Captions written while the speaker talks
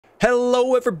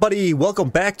Hello everybody, welcome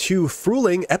back to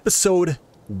Frühling episode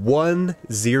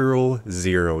 100.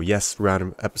 Yes, we're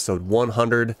on episode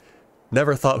 100.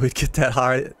 Never thought we'd get that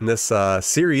high in this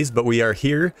series, but we are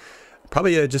here.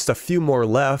 Probably just a few more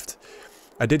left.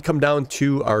 I did come down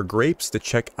to our grapes to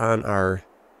check on our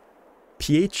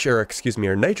pH, or excuse me,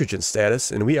 our nitrogen status,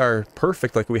 and we are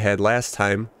perfect like we had last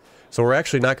time. So we're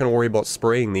actually not going to worry about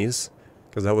spraying these,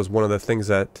 because that was one of the things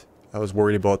that I was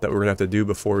worried about that we're going to have to do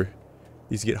before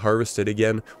these get harvested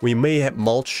again. We may have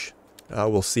mulch.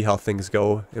 We'll see how things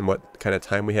go and what kind of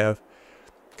time we have.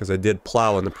 Because I did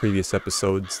plow in the previous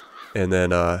episodes. And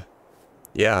then,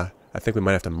 yeah, I think we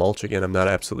might have to mulch again. I'm not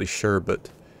absolutely sure, but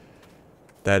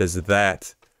that is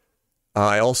that.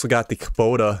 I also got the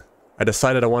Kubota. I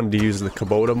decided I wanted to use the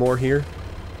Kubota more here.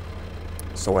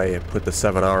 So I put the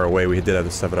 7R away. We did have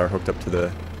the 7R hooked up to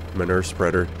the manure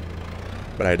spreader.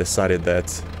 But I decided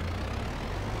that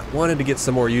wanted to get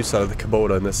some more use out of the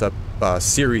Kubota in this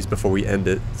series before we end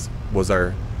it. It was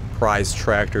our prize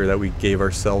tractor that we gave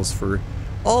ourselves for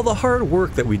all the hard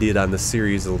work that we did on this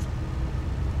series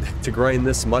to grind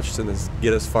this much and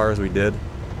get as far as we did.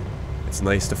 It's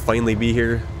nice to finally be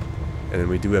here, and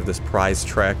we do have this prize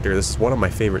tractor. This is one of my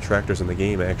favorite tractors in the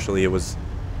game, actually. It was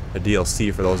a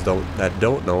DLC for those that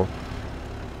don't know,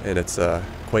 and it's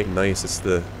quite nice. It's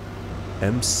the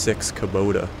M6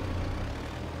 Kubota.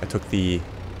 I took the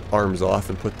arms off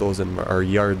and put those in our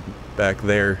yard back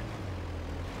there.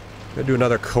 I'm gonna do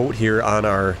another coat here on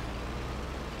our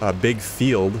big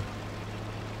field,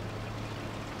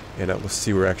 and let's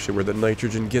see where the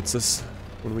nitrogen gets us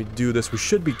when we do this. We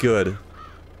should be good.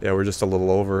 Yeah, we're just a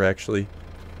little over actually,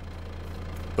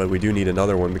 but we do need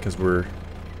another one because we're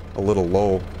a little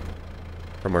low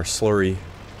from our slurry.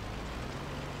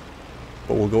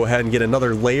 But we'll go ahead and get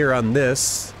another layer on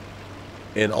this.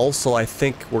 And also, I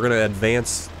think we're going to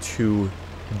advance to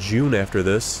June after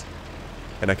this.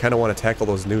 And I kind of want to tackle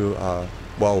those new,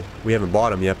 well, we haven't bought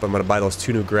them yet, but I'm going to buy those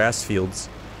 2 new grass fields.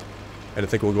 And I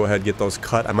think we'll go ahead and get those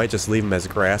cut. I might just leave them as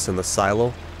grass in the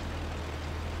silo,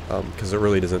 because it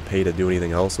really doesn't pay to do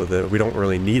anything else with it. We don't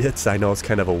really need it, so I know it's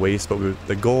kind of a waste, but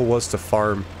the goal was to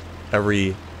farm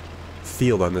every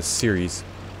field on this series.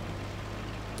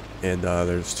 And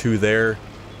there's 2 there.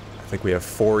 I think we have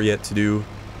 4 yet to do.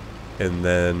 And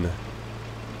then,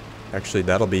 actually,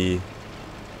 that'll be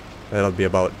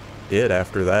about it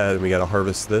after that, and we gotta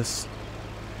harvest this.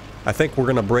 I think we're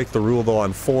gonna break the rule though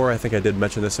on 4. I think I did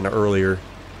mention this in an earlier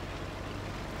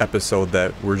episode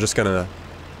that we're just gonna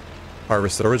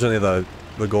harvest it. Originally,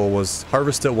 the goal was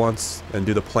harvest it once and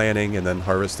do the planting and then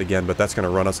harvest again, but that's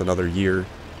gonna run us another year,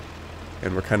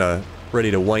 and we're kind of ready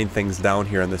to wind things down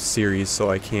here on this series, so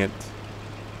I can't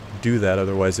do that.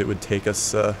 Otherwise, it would take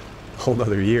us a whole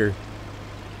nother year.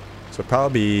 So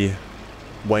probably be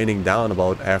winding down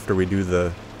about after we do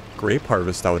the grape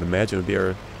harvest, I would imagine would be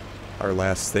our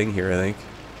last thing here, I think.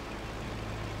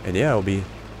 And yeah, we'll be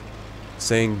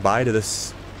saying bye to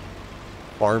this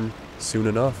farm soon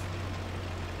enough.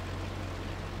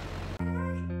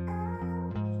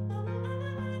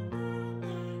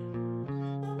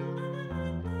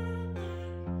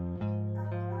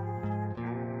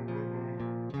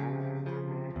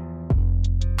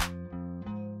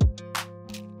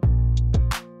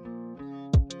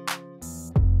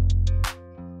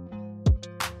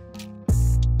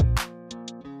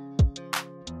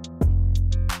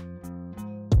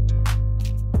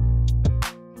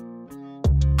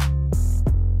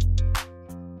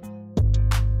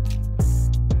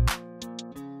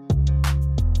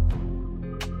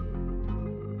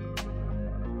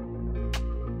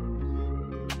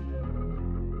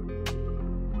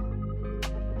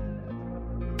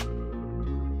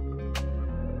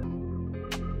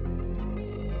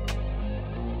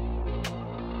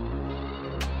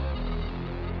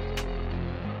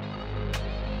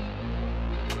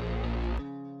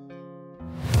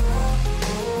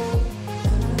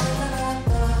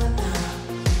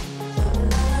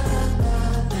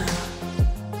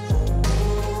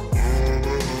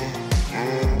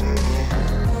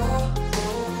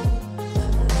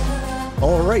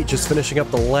 Alright, just finishing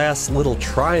up the last little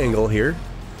triangle here.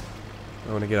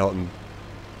 I want to get out and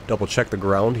double check the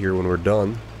ground here when we're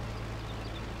done.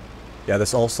 Yeah,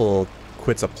 this also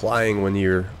quits applying when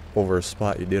you're over a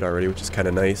spot you did already, which is kind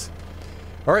of nice.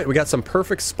 Alright, we got some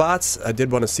perfect spots. I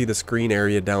did want to see this green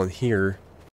area down here.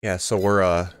 Yeah, so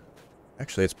we're,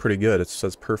 actually it's pretty good. It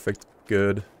says perfect,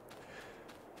 good.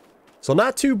 So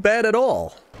not too bad at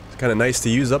all. It's kind of nice to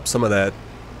use up some of that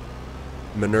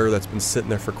manure that's been sitting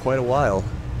there for quite a while.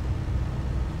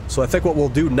 So I think what we'll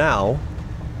do now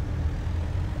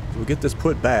We'll get this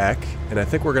put back, and I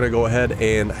think we're going to go ahead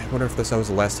and... I wonder if this was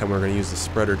the last time we were going to use the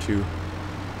spreader too.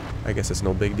 I guess it's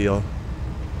no big deal.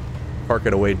 Park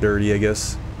it away dirty, I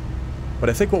guess. But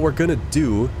I think what we're going to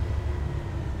do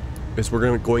is we're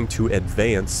going to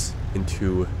advance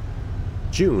into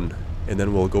June, and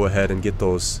then we'll go ahead and get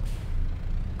those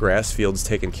grass fields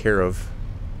taken care of.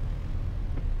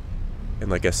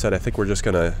 And like I said, I think we're just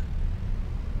going to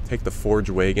take the forage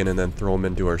wagon and then throw them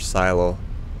into our silo.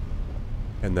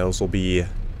 And those will be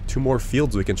 2 more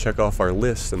fields we can check off our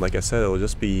list. And like I said, it'll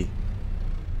just be...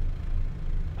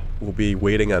 We'll be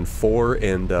waiting on 4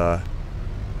 and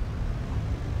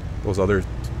those other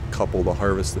couple to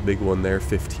harvest, the big one there,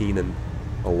 15 and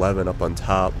 11 up on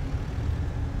top.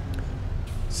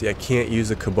 See, I can't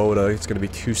use a Kubota. It's going to be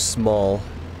too small.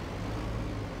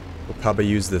 We'll probably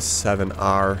use this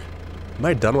 7R. Am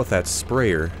I done with that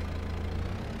sprayer?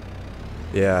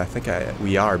 Yeah, I think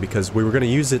we are, because we were going to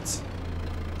use it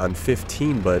on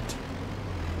 15, but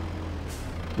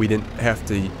we didn't have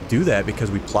to do that because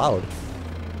we plowed.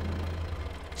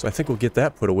 So I think we'll get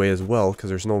that put away as well, because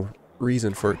there's no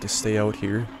reason for it to stay out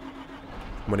here.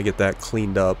 I'm going to get that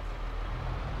cleaned up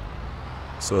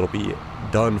so it'll be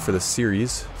done for the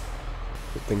series.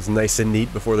 Get things nice and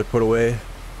neat before they're put away.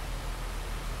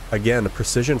 Again,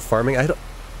 precision farming.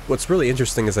 What's really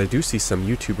interesting is I do see some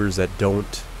YouTubers that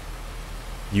don't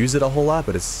use it a whole lot,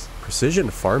 but it's precision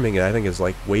farming, I think, is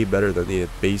like way better than the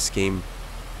base game,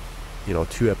 you know,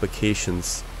 2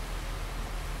 applications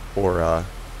for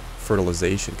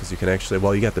fertilization, because you can actually,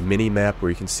 well, you got the mini map where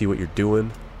you can see what you're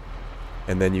doing,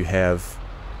 and then you have,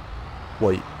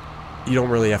 well, you don't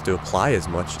really have to apply as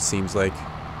much, it seems like,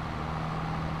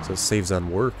 so it saves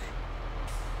on work.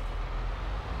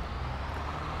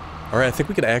 Alright, I think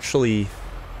we can actually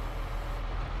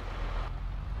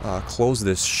close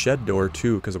this shed door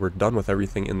too, because we're done with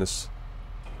everything in this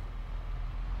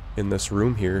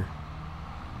room here.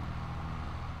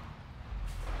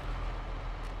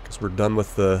 Because we're done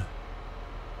with the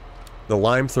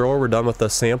lime thrower, we're done with the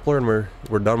sampler, and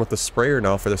we're done with the sprayer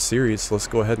now for the series. So let's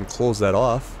go ahead and close that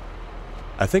off.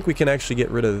 I think we can actually get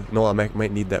rid of... No, I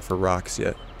might need that for rocks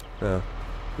yet.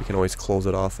 We can always close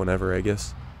it off whenever, I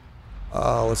guess.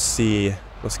 Let's see.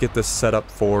 Let's get this set up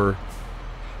for...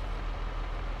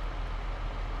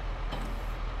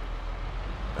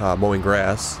 mowing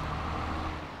grass,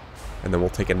 and then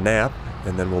we'll take a nap,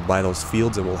 and then we'll buy those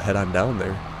fields and we'll head on down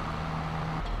there.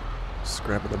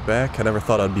 Scrap in the back. I never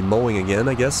thought I'd be mowing again,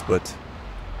 I guess, but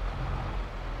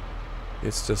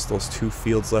it's just those 2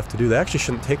 fields left to do. They actually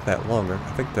shouldn't take that long. I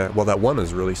think that, well, that one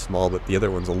is really small, but the other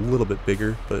one's a little bit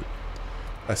bigger, but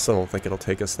I still don't think it'll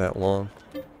take us that long.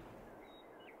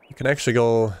 You can actually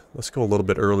go, let's go a little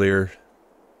bit earlier,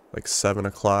 like 7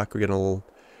 o'clock. We're getting a little,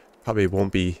 probably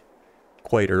won't be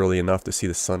quite early enough to see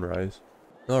the sunrise.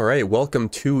 Alright, welcome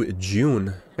to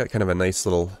June. Got kind of a nice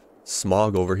little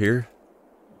smog over here.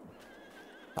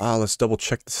 Let's double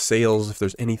check the sales if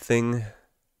there's anything.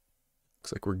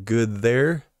 Looks like we're good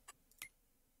there.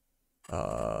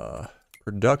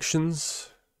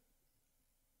 Productions.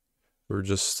 We're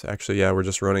just, actually, yeah, we're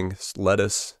just running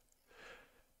lettuce.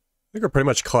 I think we're pretty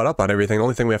much caught up on everything. The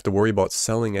only thing we have to worry about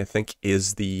selling, I think,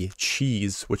 is the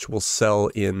cheese, which we'll sell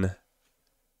in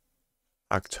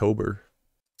October.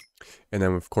 And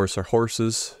then, of course, our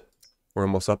horses. We're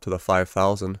almost up to the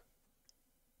 5,000.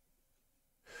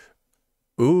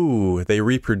 Ooh, they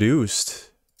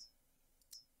reproduced.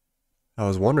 I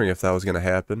was wondering if that was going to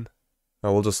happen.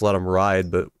 We'll just let them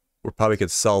ride, but we probably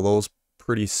could sell those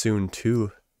pretty soon,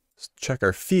 too. Let's check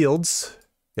our fields.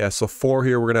 Yeah, so 4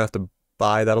 here we're going to have to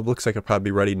buy. That looks like it'll probably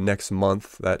be ready next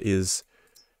month. That is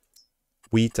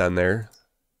wheat on there.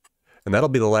 And that'll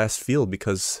be the last field,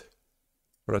 because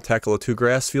we're going to tackle the 2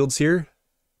 grass fields here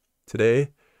today.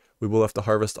 We will have to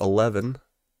harvest 11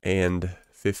 and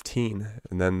 15,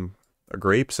 and then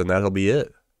grapes, and that'll be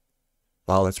it.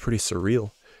 Wow, that's pretty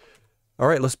surreal.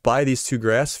 Alright, let's buy these 2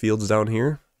 grass fields down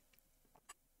here.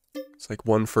 It's like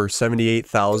one for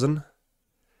 78,000,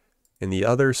 and the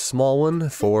other small one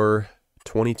for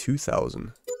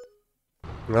 22,000.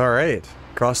 Alright,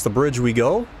 across the bridge we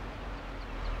go.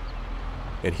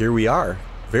 And here we are.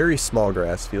 Very small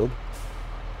grass field.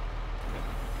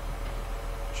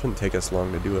 Shouldn't take us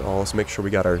long to do it all. Let's make sure we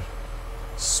got our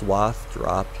swath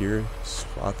drop here.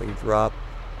 Swathing drop.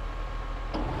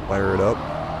 Fire it up.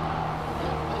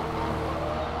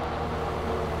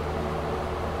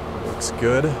 Looks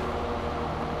good.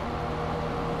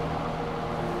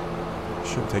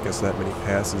 Shouldn't take us that many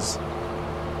passes.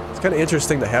 It's kind of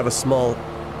interesting to have a small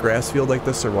grass field like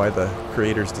this, or why the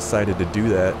creators decided to do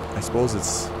that. I suppose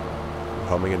it's...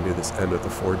 How am I going to do this end with the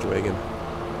forage wagon?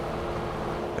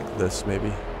 Like this,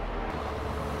 maybe.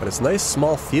 But it's a nice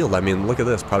small field. I mean, look at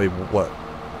this. Probably, what,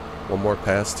 one more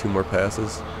pass, two more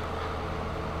passes?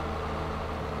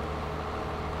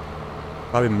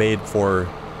 Probably made for,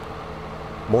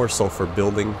 more so for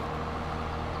building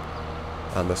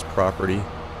on this property.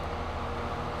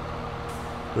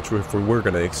 Which if we were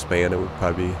going to expand, it would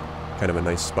probably be kind of a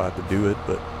nice spot to do it,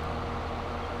 but...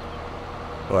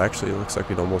 Well, actually, it looks like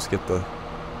we'd almost get the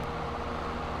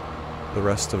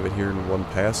rest of it here in one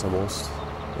pass, almost.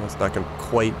 Well, it's not going to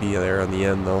quite be there on the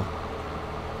end, though.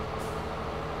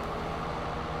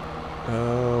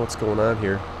 What's going on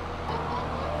here?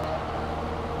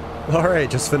 Alright,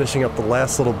 just finishing up the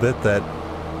last little bit that,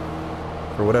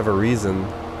 for whatever reason,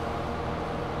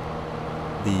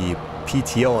 the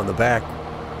PTO on the back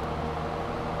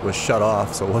was shut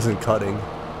off, so it wasn't cutting.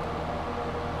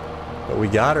 But we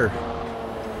got her.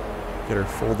 Get her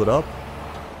folded up.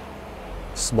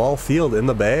 Small field in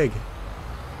the bag.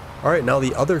 Alright, now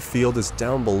the other field is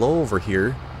down below over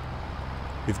here.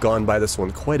 We've gone by this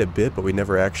one quite a bit, but we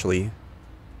never actually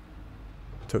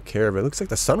took care of it. Looks like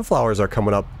the sunflowers are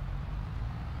coming up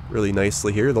really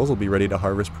nicely here. Those will be ready to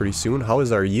harvest pretty soon. How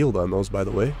is our yield on those, by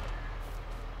the way?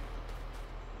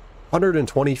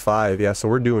 125, yeah, so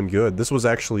we're doing good. This was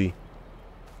actually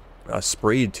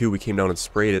sprayed too. We came down and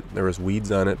sprayed it. There was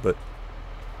weeds on it, but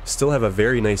still have a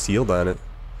very nice yield on it.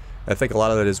 I think a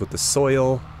lot of that is with the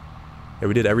soil. Yeah,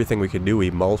 we did everything we could do.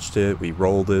 We mulched it, we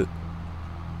rolled it.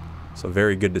 So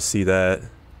very good to see that.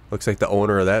 Looks like the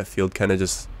owner of that field kind of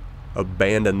just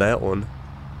abandoned that one.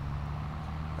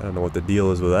 I don't know what the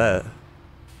deal is with that.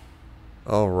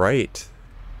 Alright.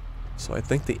 So I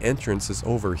think the entrance is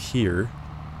over here.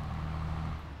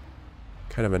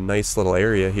 Kind of a nice little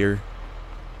area here.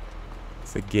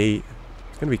 It's a gate.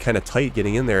 It's going to be kind of tight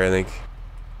getting in there, I think.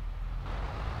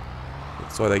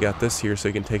 That's why they got this here, so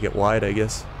you can take it wide, I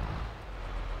guess.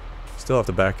 Still have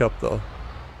to back up, though.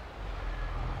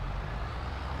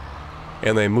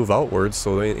 And they move outwards,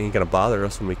 so they ain't going to bother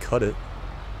us when we cut it.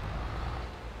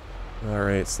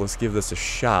 Alright, so let's give this a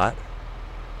shot.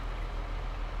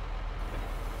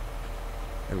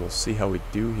 And we'll see how we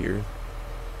do here.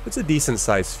 It's a decent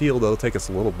sized field. It'll take us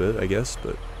a little bit, I guess,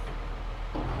 but...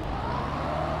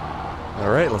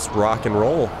 Alright, let's rock and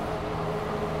roll.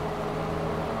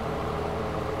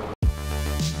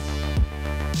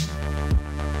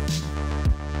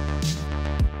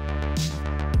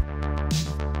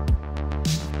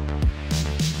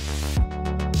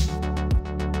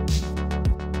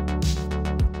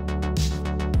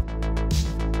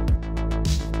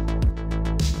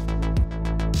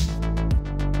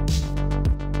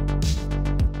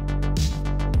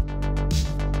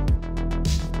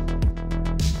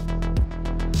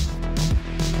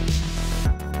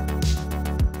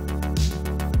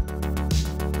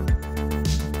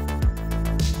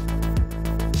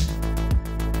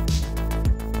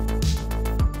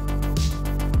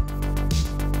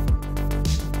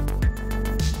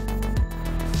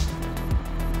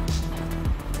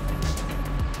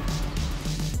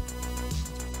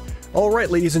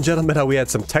 Alright, ladies and gentlemen, we had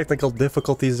some technical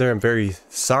difficulties there. I'm very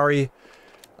sorry.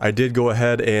 I did go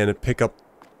ahead and pick up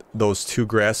those two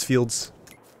grass fields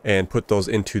and put those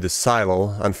into the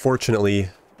silo. Unfortunately,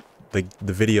 the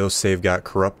video save got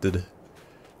corrupted,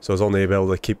 so I was only able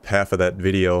to keep half of that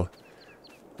video.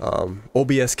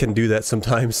 OBS can do that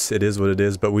sometimes. It is what it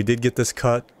is, but we did get this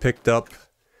cut, picked up,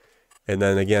 and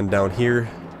then again down here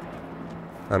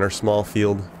on our small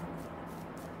field,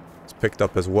 it's picked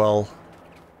up as well.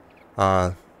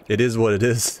 It is what it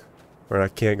is, where I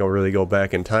can't really go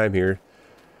back in time here.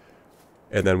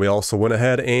 And then we also went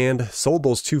ahead and sold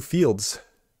those two fields.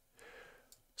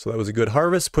 So that was a good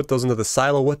harvest. Put those into the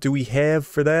silo. What do we have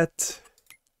for that?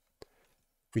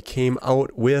 We came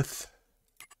out with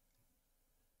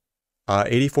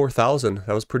 84,000.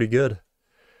 That was pretty good.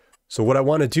 So what I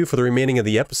want to do for the remaining of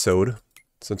the episode,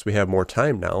 since we have more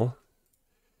time now,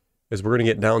 is we're going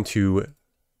to get down to...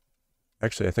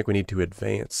 Actually, I think we need to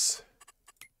advance.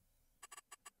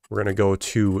 We're going to go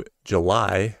to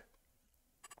July,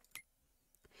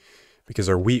 because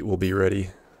our wheat will be ready.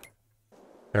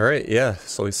 Alright, yeah,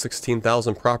 so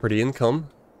 16,000 property income.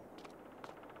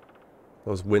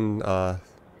 Those wind,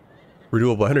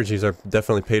 renewable energies are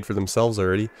definitely paid for themselves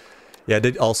already. Yeah, I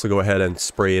did also go ahead and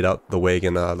spray it up, the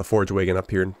wagon, the forage wagon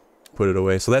up here and put it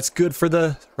away. So that's good for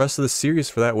the rest of the series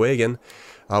for that wagon.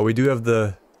 We do have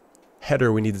the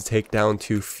header we need to take down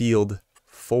to field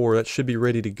 4. That should be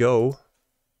ready to go.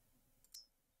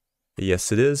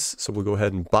 Yes, it is. So we'll go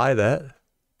ahead and buy that.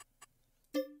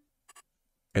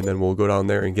 And then we'll go down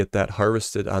there and get that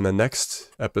harvested. On the next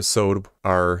episode,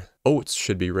 our oats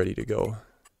should be ready to go.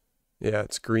 Yeah,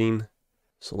 it's green.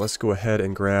 So let's go ahead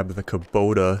and grab the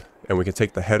Kubota, and we can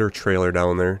take the header trailer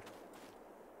down there.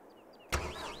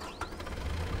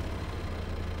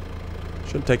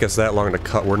 Shouldn't take us that long to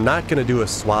cut. We're not going to do a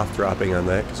swath dropping on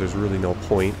that because there's really no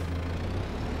point.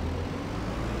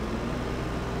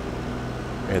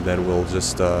 And then we'll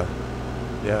just,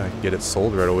 yeah, get it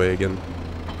sold right away again.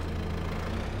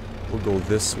 We'll go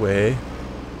this way.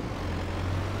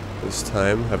 This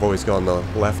time. I've always gone the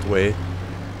left way.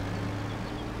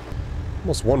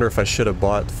 Almost wonder if I should have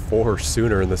bought 4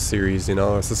 sooner in the series, you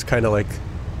know? This is kind of like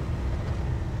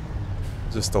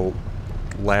just a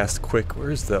last quick...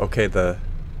 Where's the... Okay, the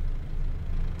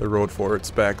road for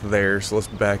it's back there, so let's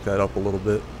back that up a little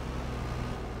bit.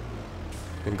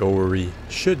 And go where we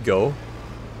should go.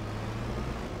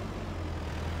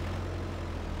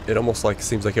 It almost like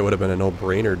seems like it would have been a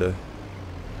no-brainer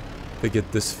to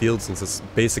get this field since it's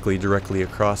basically directly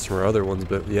across from our other ones,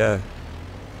 but yeah.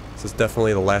 This is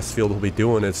definitely the last field we'll be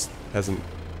doing. It hasn't...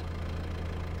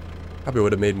 Probably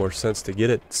would have made more sense to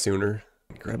get it sooner.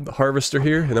 Grab the harvester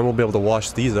here, and then we'll be able to wash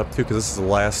these up too, because this is the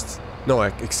last... No,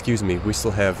 excuse me, we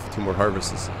still have 2 more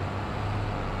harvests.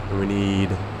 And we need...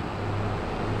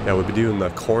 Yeah, we'll be doing the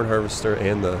corn harvester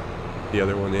and the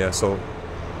other one, yeah, so...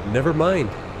 Never mind.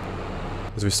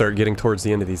 As we start getting towards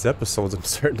the end of these episodes, I'm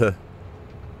starting to...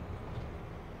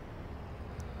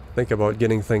 think about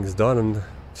getting things done and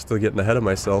still getting ahead of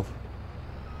myself.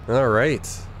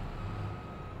 Alright.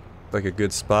 Like a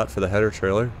good spot for the header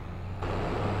trailer.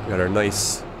 Got our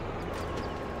nice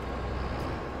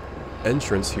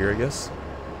entrance here, I guess.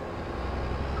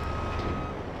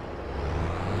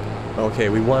 Okay,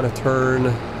 we want to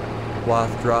turn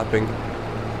swath dropping.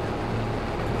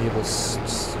 Enable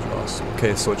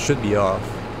okay, so it should be off.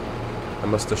 I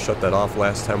must have shut that off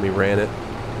last time we ran it.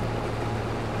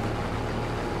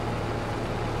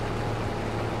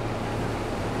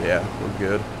 Yeah, we're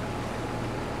good.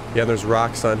 Yeah, there's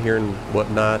rocks on here and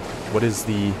whatnot. What is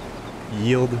the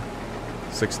yield?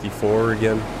 64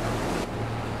 again.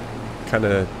 Kind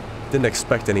of didn't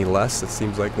expect any less. It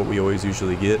seems like what we always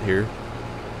usually get here.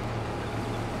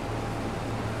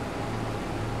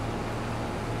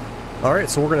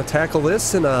 Alright, so we're going to tackle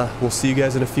this and we'll see you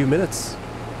guys in a few minutes.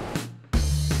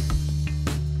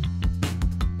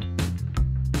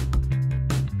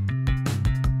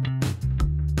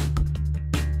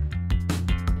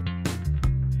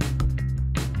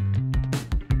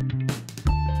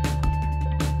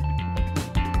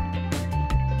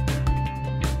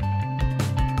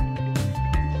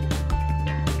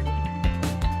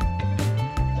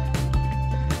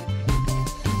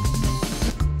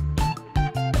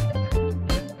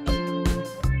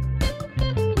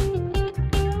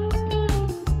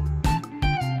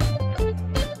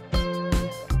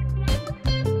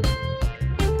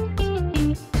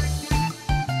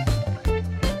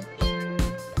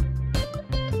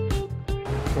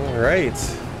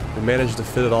 Alright, we managed to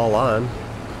fit it all on.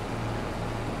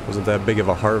 Wasn't that big of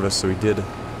a harvest, so we did,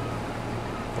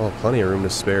 well, plenty of room to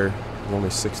spare. Only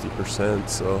 60%,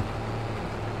 so.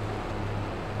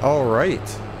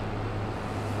 Alright.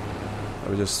 I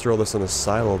would just throw this in the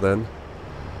silo then.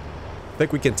 I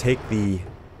think we can take the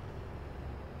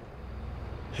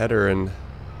header and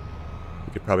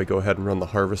we could probably go ahead and run the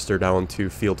harvester down to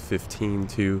field 15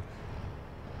 too.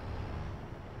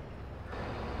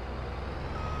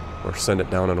 Or send it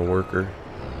down on a worker.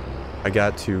 I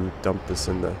got to dump this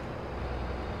in the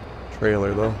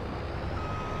trailer though.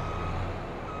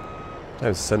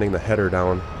 Sometimes sending the header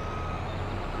down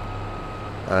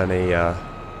on a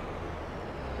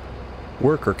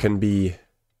worker can be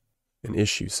an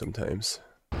issue sometimes.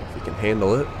 If you can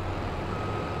handle it.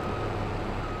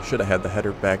 Should have had the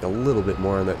header back a little bit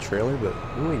more on that trailer, but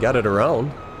we got it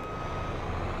around.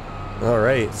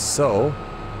 Alright, so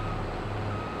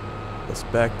let's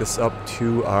back this up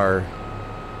to our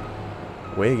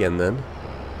wagon then.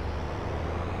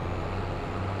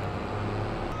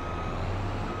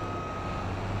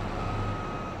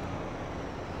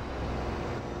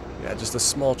 Yeah, just a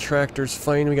small tractor's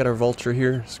fine. We got our Vulture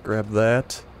here. Let's grab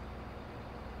that.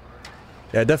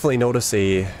 Yeah, I definitely notice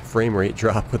a frame rate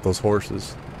drop with those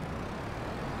horses.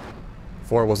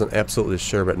 Before I wasn't absolutely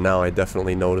sure, but now I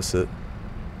definitely notice it.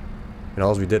 And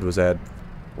all we did was add,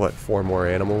 what, 4 more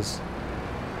animals?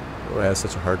 Oh, I had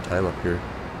such a hard time up here.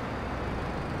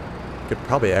 Could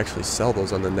probably actually sell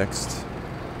those on the next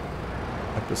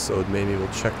episode. Maybe we'll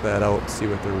check that out, see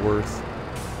what they're worth.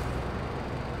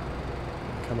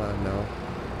 Come on now.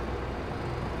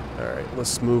 Alright,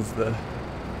 let's move the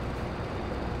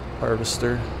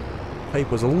harvester.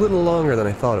 Pipe was a little longer than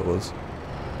I thought it was.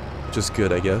 Which is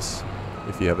good, I guess,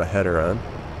 if you have a header on.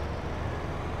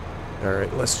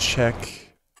 Alright, let's check.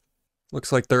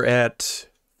 Looks like they're at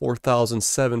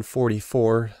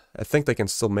 4,744. I think they can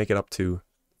still make it up to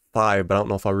 5, but I don't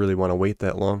know if I really want to wait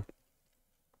that long.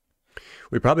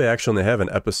 We probably actually only have an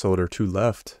episode or 2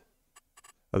 left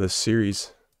of this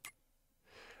series.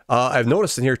 I've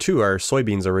noticed in here too, our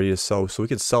soybeans are ready to sell, so we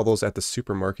could sell those at the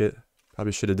supermarket.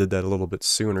 Probably should have did that a little bit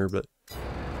sooner, but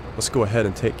let's go ahead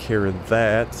and take care of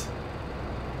that.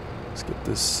 Let's get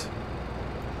this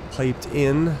piped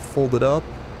in, folded up.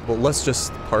 Well, let's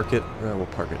just park it. We'll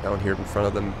park it down here in front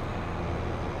of the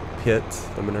pit,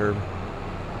 the manure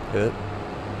pit.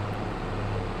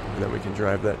 And then we can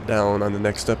drive that down on the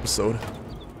next episode.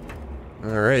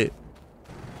 Alright.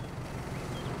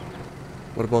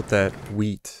 What about that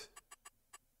wheat?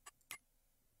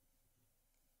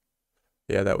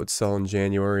 Yeah, that would sell in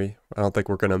January. I don't think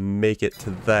we're going to make it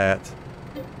to that.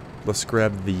 Let's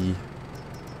grab the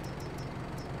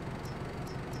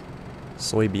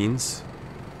soybeans.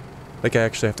 I think I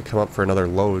actually have to come up for another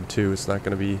load too. It's not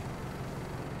going to be...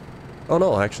 Oh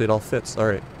no, actually it all fits.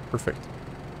 Alright, perfect.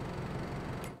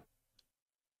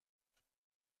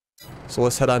 So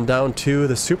let's head on down to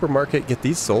the supermarket, get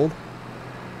these sold.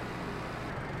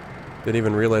 Didn't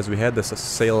even realize we had this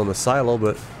sale in the silo,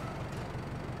 but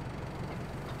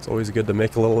it's always good to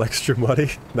make a little extra money.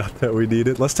 Not that we need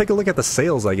it. Let's take a look at the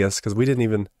sales, I guess, because we didn't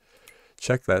even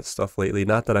check that stuff lately.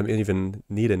 Not that I even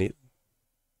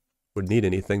would need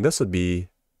anything. This would be...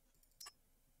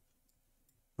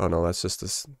 Oh no, that's just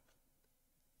this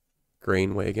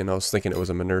grain wagon. I was thinking it was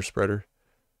a manure spreader.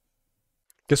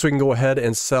 Guess we can go ahead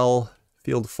and sell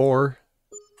field 4.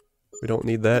 We don't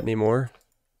need that anymore.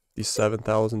 These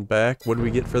 7,000 back. What do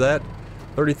we get for that?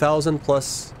 30,000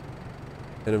 plus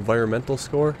an environmental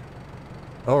score.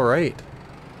 Alright.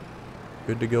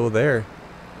 Good to go there.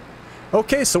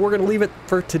 Okay, so we're going to leave it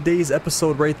for today's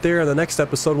episode right there. In the next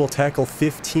episode, we'll tackle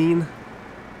 15.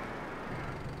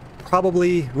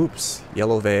 Probably, oops,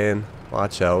 yellow van.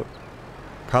 Watch out.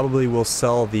 Probably we'll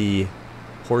sell the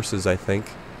horses, I think.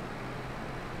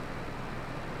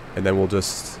 And then we'll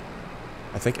just,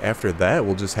 I think after that,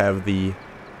 we'll just have the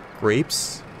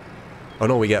grapes. Oh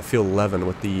no, we got field 11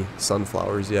 with the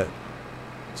sunflowers yet.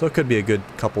 So it could be a good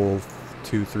couple,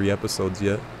 2-3 episodes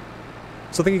yet.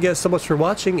 So thank you guys so much for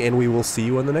watching, and we will see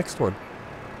you on the next one.